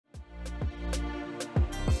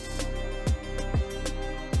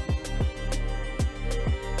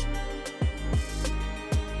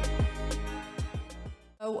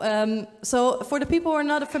So for the people who are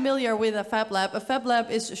not familiar with a Fab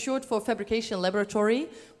Lab is short for Fabrication Laboratory,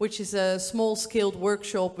 which is a small-scaled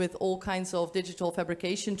workshop with all kinds of digital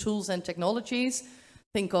fabrication tools and technologies.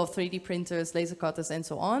 Think of 3D printers, laser cutters, and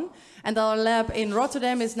so on. And our lab in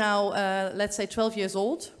Rotterdam is now, let's say, 12 years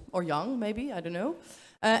old, or young, maybe, I don't know.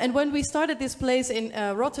 And when we started this place in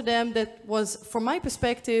Rotterdam, that was, from my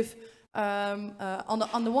perspective,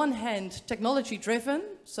 on the one hand, technology-driven.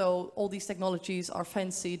 So all these technologies are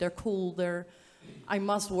fancy, they're cool, I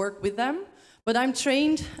must work with them. But I'm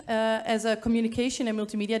trained as a communication and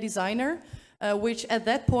multimedia designer, which at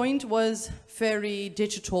that point was very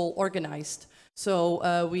digital organized.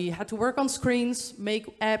 So we had to work on screens,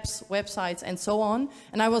 make apps, websites, and so on.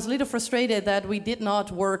 And I was a little frustrated that we did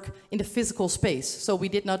not work in the physical space. So we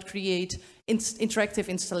did not create interactive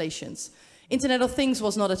installations. Internet of Things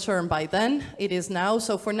was not a term by then. It is now.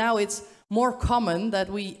 So for now, it's more common that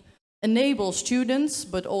we enable students,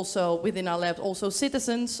 but also within our lab, also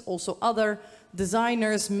citizens, also other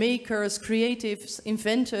designers, makers, creatives,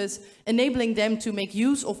 inventors, enabling them to make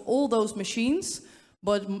use of all those machines,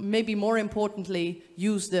 but maybe more importantly,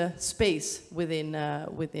 use the space within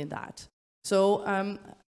that. So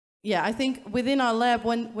yeah, I think within our lab,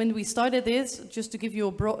 when we started this, just to give you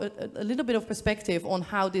a little bit of perspective on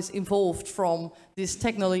how this evolved from this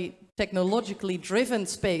technologically driven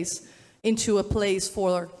space into a place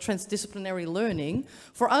for transdisciplinary learning.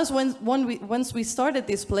 For us, once we started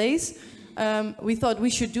this place, we thought we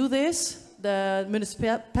should do this. The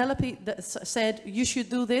municipality said, you should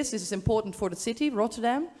do this is important for the city,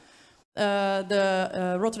 Rotterdam.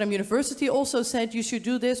 The Rotterdam University also said, you should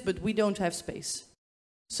do this, but we don't have space.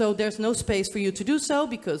 So there's no space for you to do so,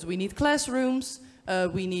 because we need classrooms,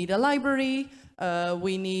 we need a library,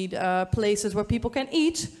 we need places where people can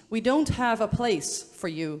eat. We don't have a place for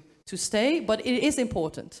you to stay, but it is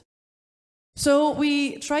important. So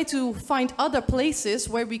we try to find other places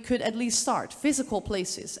where we could at least start, physical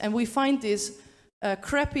places. And we find this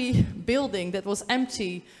crappy building that was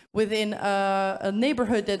empty within a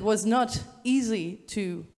neighborhood that was not easy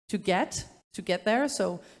to get there.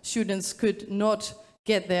 So students could not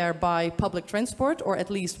get there by public transport, or at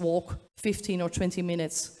least walk 15 or 20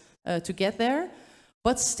 minutes to get there.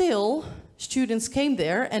 But still, students came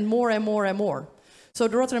there, and more and more and more. So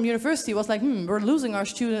the Rotterdam University was like, we're losing our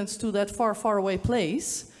students to that far, far away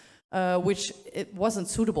place, which it wasn't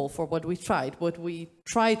suitable for what we tried. But we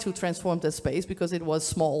tried to transform that space because it was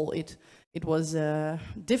small, it was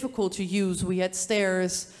difficult to use. We had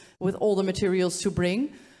stairs with all the materials to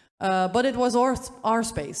bring, but it was our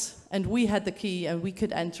space, and we had the key, and we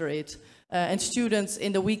could enter it. And students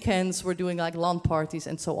in the weekends were doing like LAN parties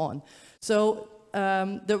and so on. So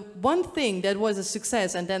the one thing that was a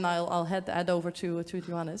success, and then I'll head over to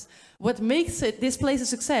Johannes, what makes this place a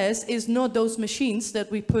success is not those machines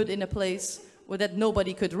that we put in a place where that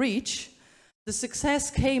nobody could reach. The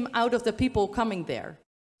success came out of the people coming there.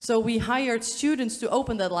 So we hired students to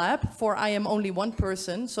open the lab, for I am only one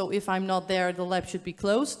person, so if I'm not there, the lab should be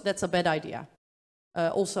closed. That's a bad idea.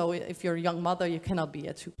 Also, if you're a young mother, you cannot be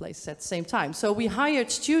at two places at the same time. So we hired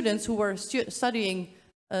students who were studying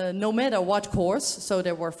no matter what course. So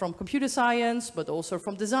they were from computer science, but also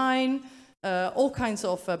from design, all kinds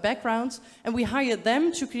of backgrounds. And we hired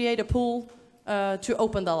them to create a pool to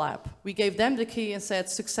open the lab. We gave them the key and said,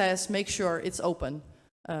 success, make sure it's open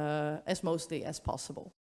as mostly as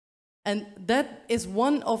possible. And that is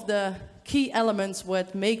one of the key elements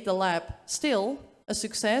what make the lab still a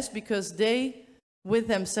success, because they, with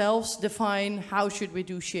themselves, define how should we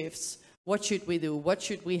do shifts, what should we do, what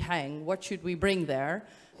should we hang, what should we bring there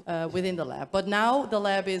within the lab. But now the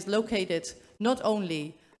lab is located not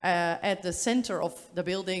only at the center of the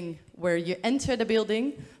building where you enter the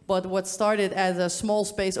building, but what started as a small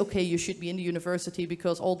space, okay, you should be in the university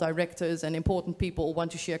because all directors and important people want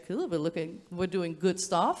to share, we're doing good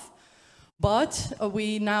stuff. But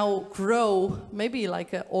we now grow, maybe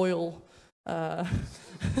like an oil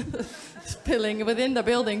spilling within the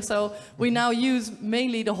building. So we now use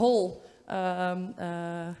mainly the whole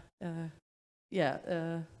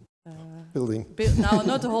building. No,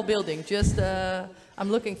 not the whole building. Just I'm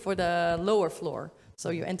looking for the lower floor. So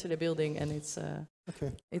you enter the building and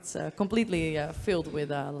it's completely filled with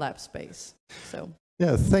lab space. So.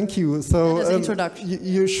 Yeah, thank you. So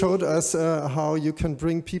you showed us how you can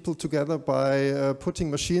bring people together by putting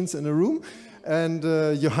machines in a room. And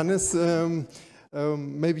Johannes,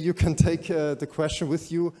 maybe you can take the question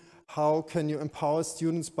with you. How can you empower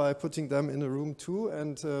students by putting them in a room too?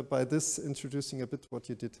 And by this, introducing a bit what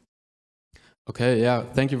you did. Okay, yeah,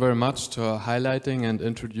 thank you very much for highlighting and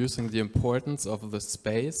introducing the importance of the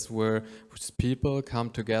space where people come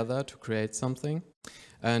together to create something.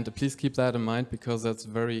 And please keep that in mind, because that's a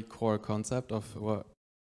very core concept of what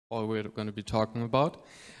all we're going to be talking about.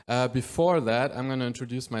 Before that, I'm going to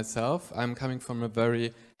introduce myself. I'm coming from a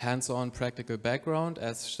very hands-on practical background.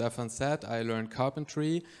 As Stefan said, I learned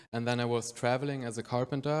carpentry, and then I was traveling as a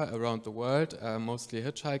carpenter around the world, mostly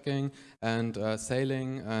hitchhiking and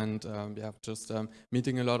sailing, and yeah, just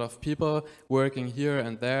meeting a lot of people, working here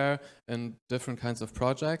and there in different kinds of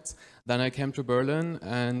projects. Then I came to Berlin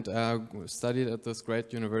and studied at this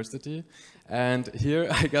great university. And here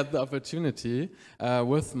I got the opportunity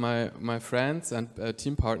with my friends and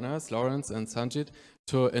team partners, Lawrence and Sanjit,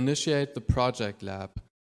 to initiate the project lab.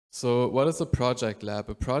 So what is a project lab?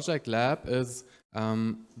 A project lab is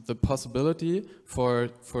the possibility for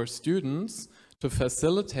students to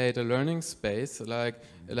facilitate a learning space, like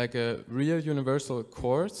a real universal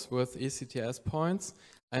course with ECTS points,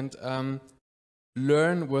 and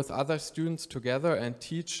learn with other students together and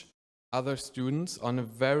teach other students on a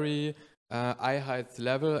very eye-height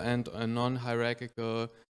level and a non-hierarchical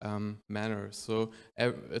manner. So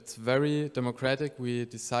it's very democratic. We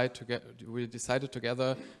decided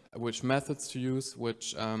together which methods to use,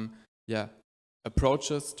 which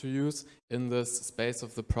approaches to use in this space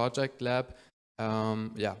of the project lab.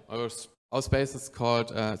 Our space is called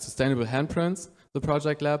Sustainable Handprints, the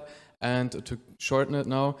project lab. And to shorten it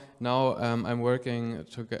now I'm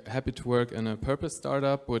happy to work in a purpose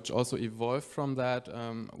startup, which also evolved from that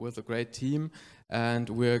with a great team. And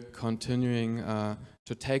we're continuing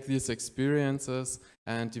to take these experiences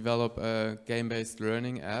and develop a game-based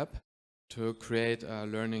learning app to create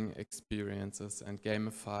learning experiences and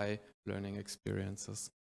gamify learning experiences.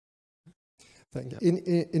 Thank you.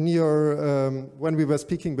 In your when we were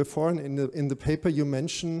speaking before, in the paper, you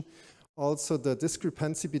mentioned also the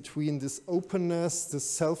discrepancy between this openness, this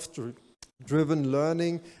self-driven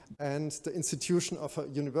learning, and the institution of a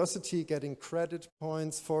university getting credit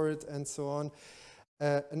points for it and so on,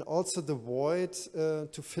 and also the void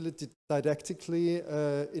to fill it didactically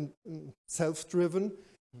in self-driven.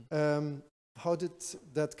 How did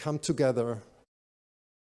that come together?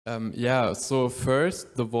 So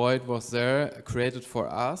first the void was there, created for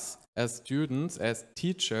us as students, as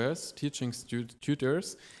teachers, teaching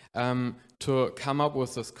tutors, to come up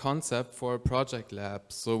with this concept for a project lab.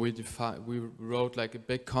 So we wrote like a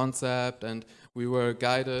big concept, and we were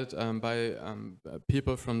guided by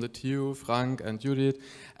people from the TU, Frank and Judith,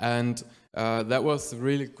 and that was a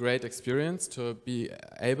really great experience to be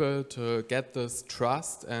able to get this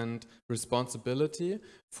trust and responsibility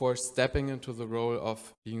for stepping into the role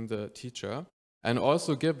of being the teacher, and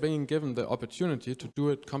also being given the opportunity to do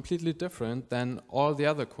it completely different than all the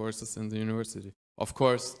other courses in the university. Of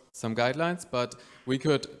course, some guidelines, but we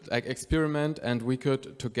could experiment, and we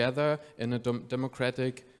could together in a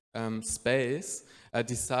democratic space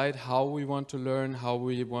decide how we want to learn, how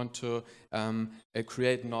we want to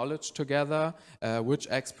create knowledge together, which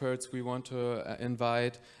experts we want to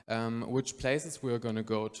invite, which places we're going to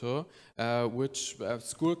go to, which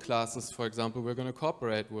school classes, for example, we're going to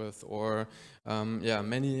cooperate with, or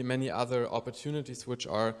many other opportunities which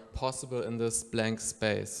are possible in this blank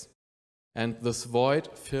space. And this void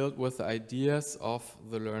filled with the ideas of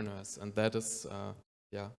the learners, and that is a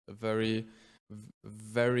very,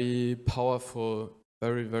 very powerful,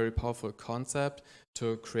 very powerful concept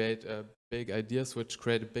to create big ideas, which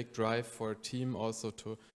create a big drive for a team also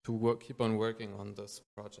to keep on working on this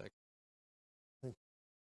project.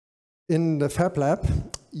 In the Fab Lab,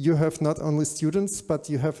 you have not only students, but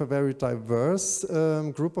you have a very diverse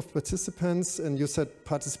group of participants, and you said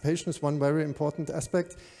participation is one very important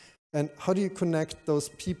aspect. And how do you connect those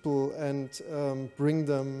people and bring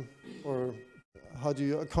them, or how do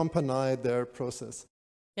you accompany their process?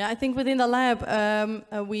 Yeah, I think within the lab,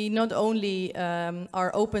 we not only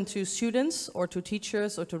are open to students or to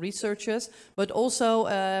teachers or to researchers, but also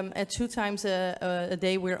at 2 times a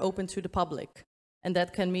day we're open to the public. And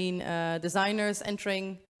that can mean designers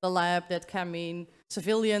entering the lab, that can mean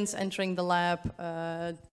civilians entering the lab,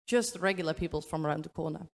 just regular people from around the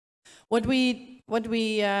corner. What we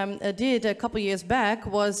did a couple years back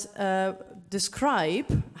was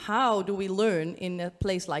describe how do we learn in a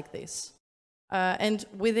place like this. And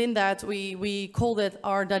within that, we called it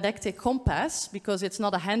our didactic compass, because it's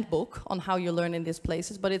not a handbook on how you learn in these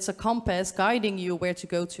places, but it's a compass guiding you where to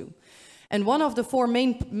go to. And one of the 4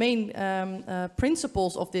 main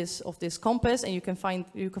principles of this compass, and you can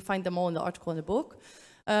find them all in the article in the book,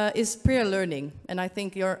 is peer learning. And I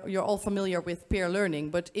think you're all familiar with peer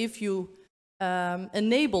learning. But if you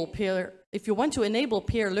if you want to enable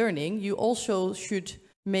peer learning, you also should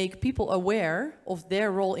make people aware of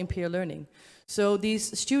their role in peer learning. So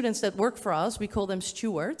these students that work for us, we call them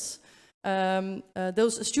stewards.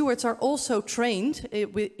 those stewards are also trained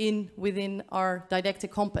within our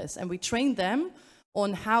didactic compass, and we train them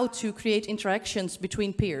on how to create interactions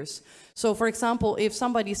between peers. So for example, if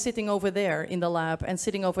somebody is sitting over there in the lab and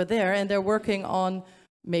sitting over there and they're working on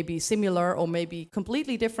maybe similar or maybe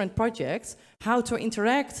completely different projects, how to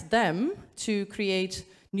interact them to create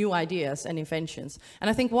new ideas and inventions. And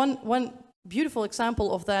I think one beautiful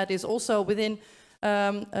example of that is also within,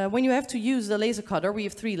 when you have to use the laser cutter, we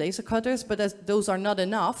have 3 laser cutters, but those are not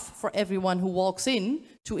enough for everyone who walks in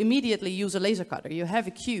to immediately use a laser cutter. You have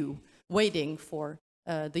a queue waiting for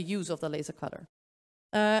the use of the laser cutter.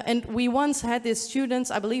 And we once had these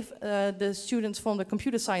students, I believe the students from the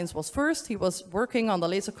computer science was first. He was working on the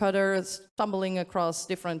laser cutter, stumbling across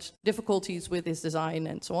different difficulties with his design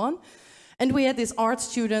and so on. And we had this art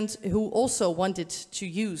student who also wanted to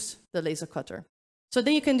use the laser cutter. So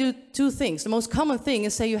then you can do 2 things. The most common thing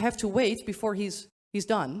is say you have to wait before he's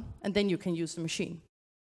done, and then you can use the machine.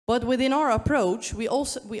 But within our approach, we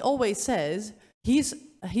always says, he's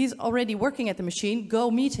already working at the machine, go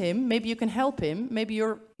meet him, maybe you can help him, maybe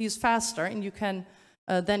he's faster and you can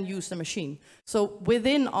then use the machine. So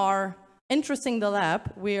within our entering the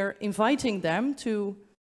lab, we're inviting them to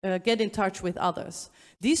get in touch with others.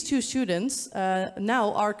 These 2 students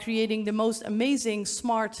now are creating the most amazing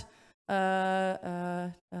smart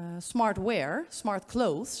wear, smart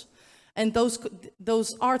clothes. And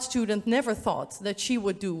those art students never thought that she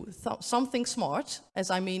would do something smart,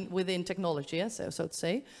 as I mean within technology, so to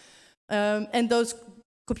say. And those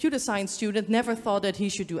computer science students never thought that he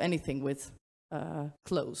should do anything with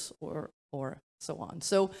clothes or so on.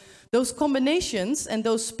 So those combinations and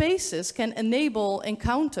those spaces can enable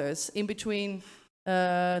encounters in between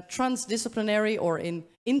transdisciplinary or in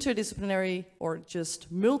interdisciplinary or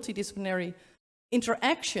just multidisciplinary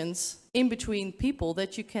interactions in between people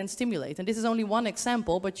that you can stimulate. And this is only one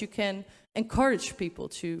example, but you can encourage people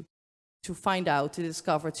to find out, to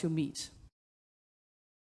discover, to meet.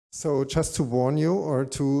 So just to warn you or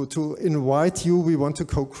to invite you, we want to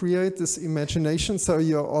co-create this imagination. So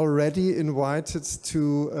you're already invited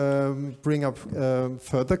to bring up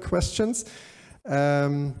further questions.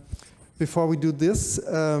 Before we do this,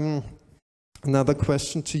 another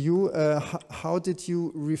question to you. How did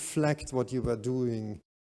you reflect what you were doing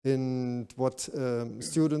in what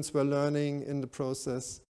students were learning in the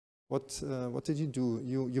process? What did you do?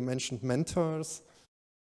 You mentioned mentors.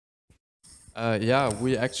 Yeah,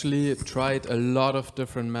 we actually tried a lot of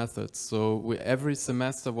different methods. So every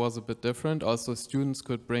semester was a bit different. Also, students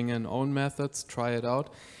could bring in own methods, try it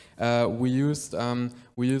out. We used,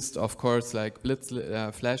 of course, like blitz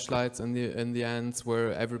flashlights in the ends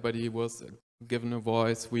where everybody was given a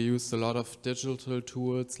voice. We used a lot of digital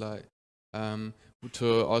tools like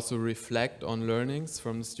to also reflect on learnings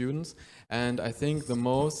from the students. And I think the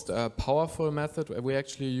most powerful method we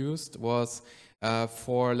actually used was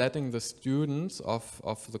for letting the students of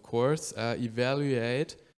the course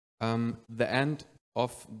evaluate the end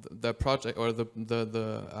of the project or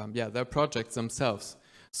their projects themselves.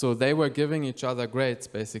 So they were giving each other grades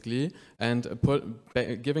basically and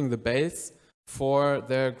giving the base for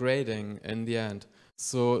their grading in the end.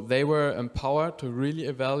 So they were empowered to really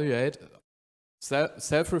evaluate,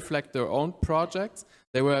 self-reflect their own projects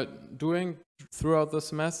they were doing throughout the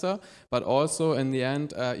semester, but also in the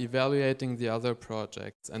end evaluating the other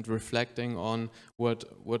projects and reflecting on what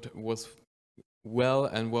was well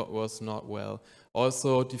and what was not well.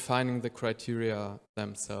 Also defining the criteria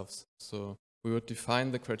themselves. So we would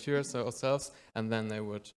define the criteria ourselves and then they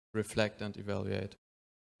would reflect and evaluate.